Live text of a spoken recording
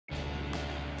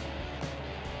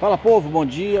Fala, povo, bom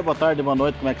dia, boa tarde, boa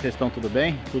noite, como é que vocês estão? Tudo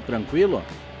bem? Tudo tranquilo?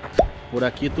 Por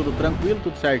aqui tudo tranquilo,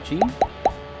 tudo certinho,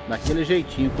 daquele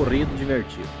jeitinho, corrido,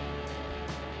 divertido.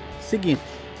 Seguinte,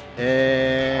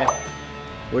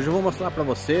 hoje eu vou mostrar para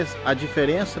vocês a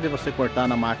diferença de você cortar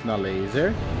na máquina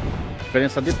laser,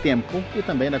 diferença de tempo e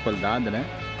também da qualidade, né?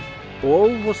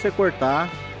 Ou você cortar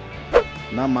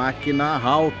na máquina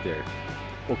router.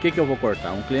 O que eu vou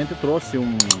cortar? Um cliente trouxe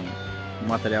um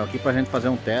material aqui para a gente fazer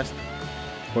um teste,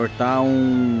 cortar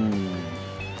um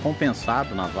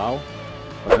compensado naval,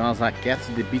 fazer umas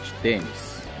raquetes de beach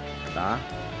tênis, tá?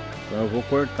 Então eu vou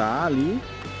cortar ali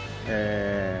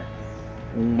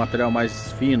um material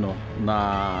mais fino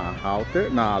na router,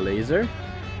 na laser,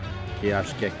 que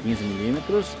acho que é 15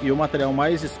 milímetros, e o material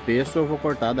mais espesso eu vou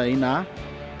cortar daí na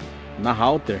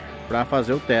router para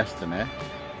fazer o teste, né?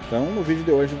 Então no vídeo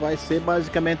de hoje vai ser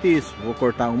basicamente isso. Vou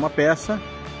cortar uma peça,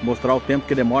 mostrar o tempo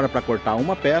que demora para cortar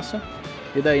uma peça,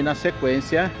 e daí na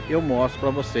sequência eu mostro para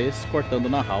vocês cortando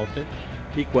na router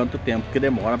e quanto tempo que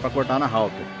demora para cortar na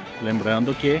router.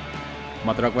 Lembrando que o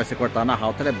material que vai ser cortado na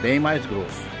router é bem mais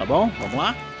grosso, tá bom? Vamos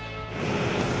lá?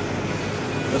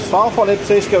 Pessoal, falei para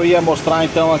vocês que eu ia mostrar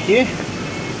então aqui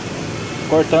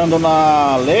cortando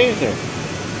na laser,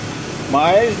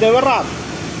 mas deu errado.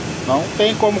 Não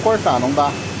tem como cortar, não dá.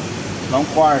 Não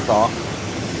corta, ó.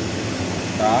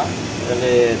 Tá?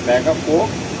 Ele pega fogo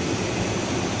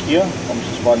aqui, ó, como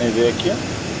vocês podem ver aqui,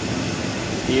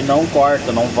 ó, e não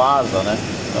corta, não vaza, né?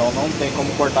 Então não tem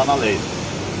como cortar na laser.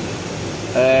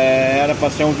 Era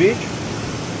para ser um vídeo,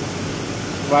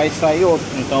 vai sair outro.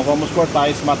 Então vamos cortar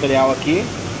esse material aqui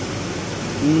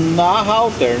na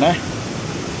router, né?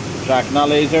 Já que na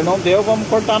laser não deu, vamos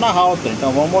cortar na router.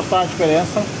 Então vamos mostrar a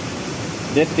diferença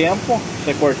de tempo,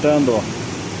 você cortando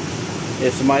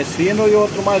esse mais fino e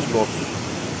outro mais grosso.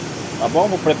 Tá bom?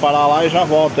 Vou preparar lá e já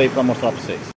volto aí para mostrar para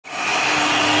vocês.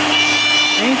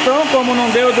 Então, como não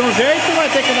deu de um jeito, vai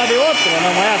ter que dar de outro.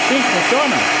 Não é assim que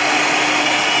funciona.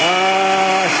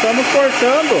 Estamos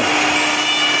cortando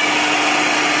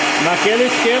naquele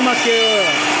esquema que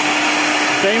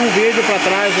tem um vídeo para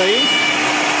trás aí,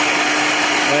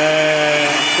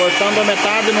 cortando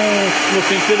metade no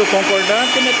sentido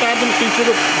concordante e metade no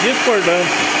sentido discordante,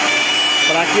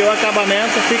 para que o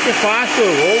acabamento fique fácil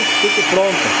ou fique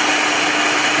pronto.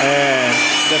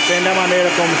 Depende da maneira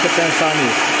como você pensar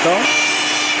nisso. Então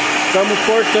estamos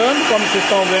cortando, como vocês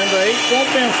estão vendo aí,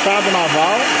 compensado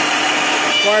naval.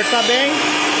 Corta bem,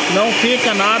 não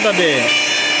fica nada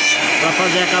para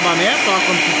fazer acabamento, ó,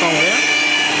 como vocês estão vendo,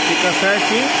 fica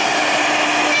certinho.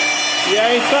 E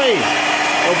é isso aí.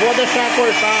 Eu vou deixar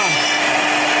cortar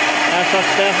essas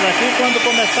peças aqui. Quando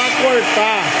começar a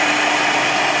cortar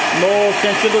no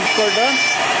sentido discordante,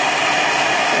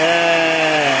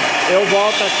 eu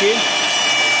volto aqui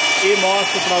e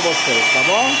mostro para vocês, tá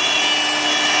bom?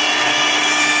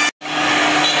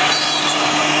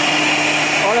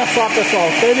 Olha só,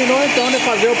 pessoal, terminou então de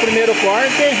fazer o primeiro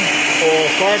corte, o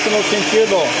corte no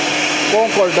sentido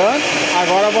concordante.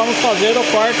 Agora vamos fazer o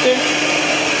corte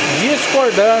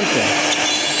discordante.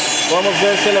 Vamos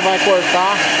ver se ele vai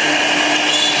cortar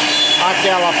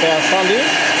aquela peça ali,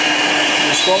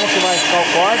 como que vai ficar o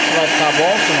corte, se vai ficar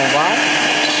bom, se não vai.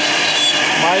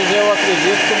 Mas eu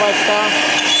acredito que vai ficar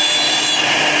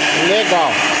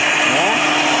legal, né?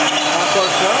 Tá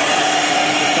cortando,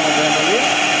 vocês estão vendo ali.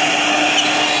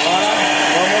 Agora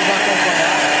vamos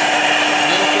acompanhar,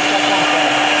 ver o que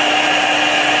acontece.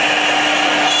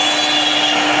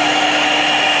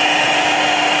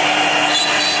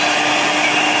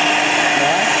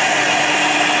 Né?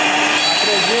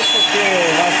 Acredito que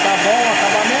vai ficar bom o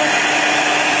acabamento,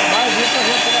 mas isso a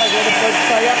gente vai ver depois de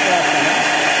sair a peça, né?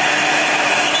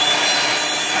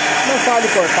 Não fale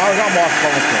de cortar, eu já mostro para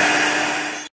você.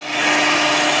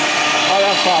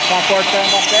 Olha só, tá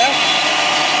cortando a peça.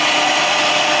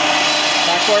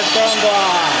 Tá cortando a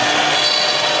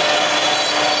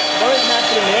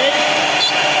 2,5 metros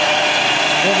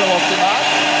de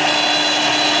velocidade,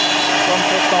 como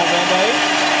vocês estão vendo aí.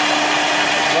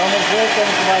 Vamos ver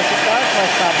como que vai ficar, se vai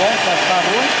ficar bom, se vai ficar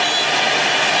ruim.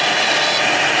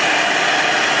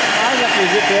 Mas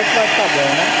acredito que vai ficar bom,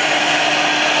 né?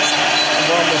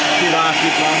 Vamos tirar aqui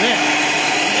para ver.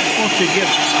 Conseguir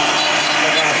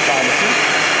pegar a chave aqui.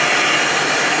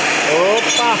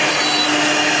 Opa!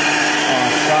 Ó, a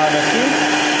chave aqui.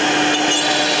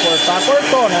 Cortar,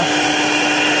 cortou, né?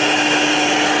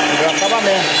 Deu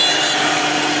acabamento.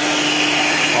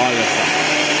 Olha só.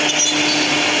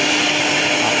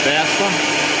 A peça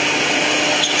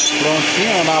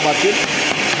prontinha, na batida.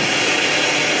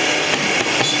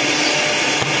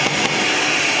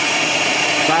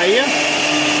 Tá aí a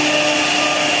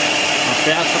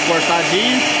peça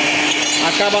cortadinha.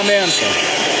 Acabamento.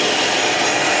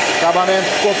 Acabamento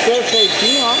ficou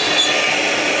perfeitinho, ó.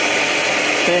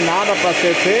 Tem nada para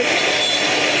ser feito.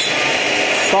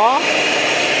 Só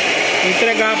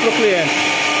entregar para o cliente.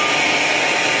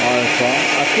 Olha só.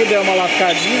 Aqui deu uma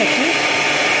lascadinha aqui.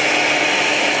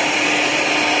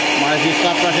 Mas isso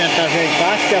dá pra gente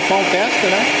ajeitar. Acho que é só um teste,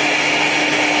 né?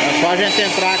 É só a gente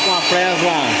entrar com a fresa.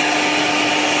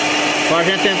 Só a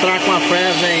gente entrar com a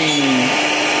fresa em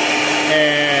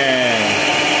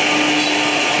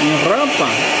rampa,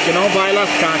 que não vai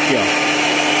lascar aqui, ó.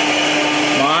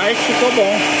 Mas ficou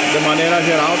bom. De maneira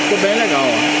geral ficou bem legal,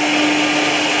 ó.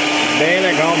 Bem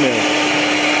legal mesmo.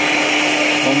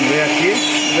 Vamos ver aqui.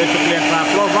 Ver se o cliente vai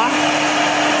aprovar.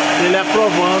 Se ele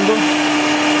aprovando,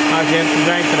 a gente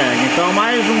já entrega. Então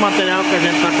mais um material que a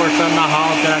gente está cortando na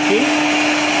halter aqui,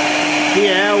 que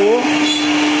é o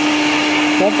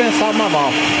compensado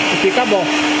naval. E fica bom.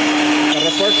 Fica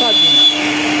reforçadinho.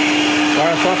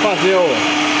 Agora é só fazer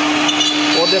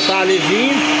o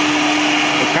detalhezinho,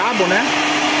 o cabo, né?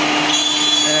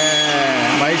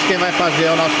 Mas quem vai fazer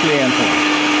é o nosso cliente.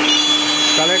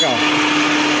 Fica legal.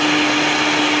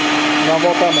 Vamos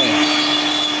voltar amanhã.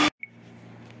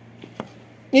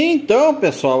 Então,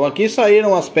 pessoal, aqui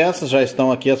saíram as peças, já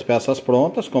estão aqui as peças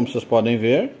prontas, como vocês podem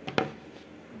ver.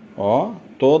 Ó,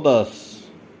 todas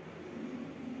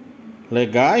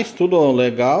legais, tudo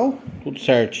legal, tudo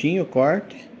certinho,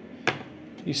 corte.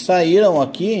 E saíram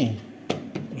aqui,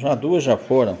 já duas já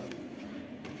foram,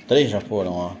 três já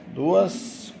foram, ó.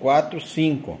 2, 4,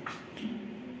 5.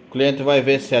 O cliente vai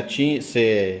ver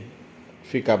se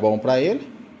fica bom para ele,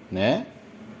 né?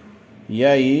 E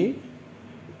aí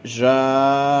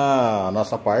já a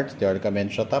nossa parte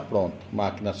teoricamente já está pronta. A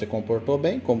máquina se comportou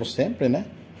bem, como sempre, né?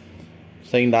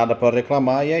 Sem nada para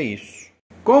reclamar, e é isso.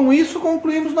 Com isso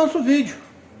concluímos nosso vídeo.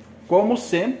 Como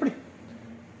sempre,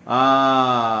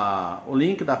 o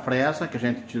link da fresa que a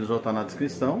gente utilizou está na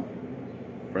descrição.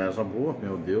 Fresa boa,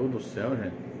 meu Deus do céu,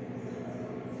 gente.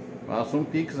 Faça um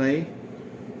pix aí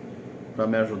para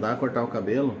me ajudar a cortar o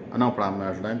cabelo. Ah não, para me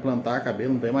ajudar a implantar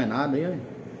cabelo, não tem mais nada aí.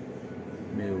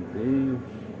 Meu Deus.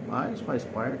 Mas faz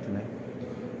parte, né?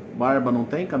 Barba não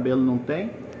tem, cabelo não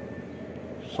tem.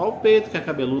 Só o peito que é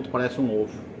cabeludo, parece um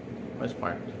ovo. Faz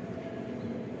parte.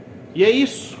 E é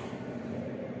isso.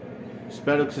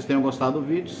 Espero que vocês tenham gostado do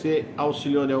vídeo. Se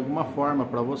auxiliou de alguma forma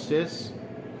para vocês,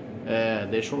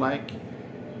 deixa o like.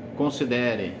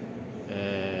 Considere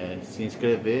se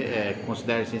inscrever,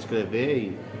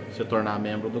 e se tornar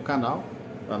membro do canal,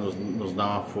 para nos dar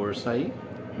uma força aí.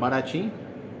 Baratinho.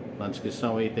 Na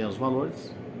descrição aí tem os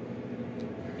valores.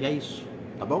 E é isso,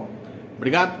 tá bom?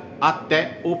 Obrigado,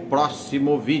 até o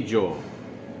próximo vídeo.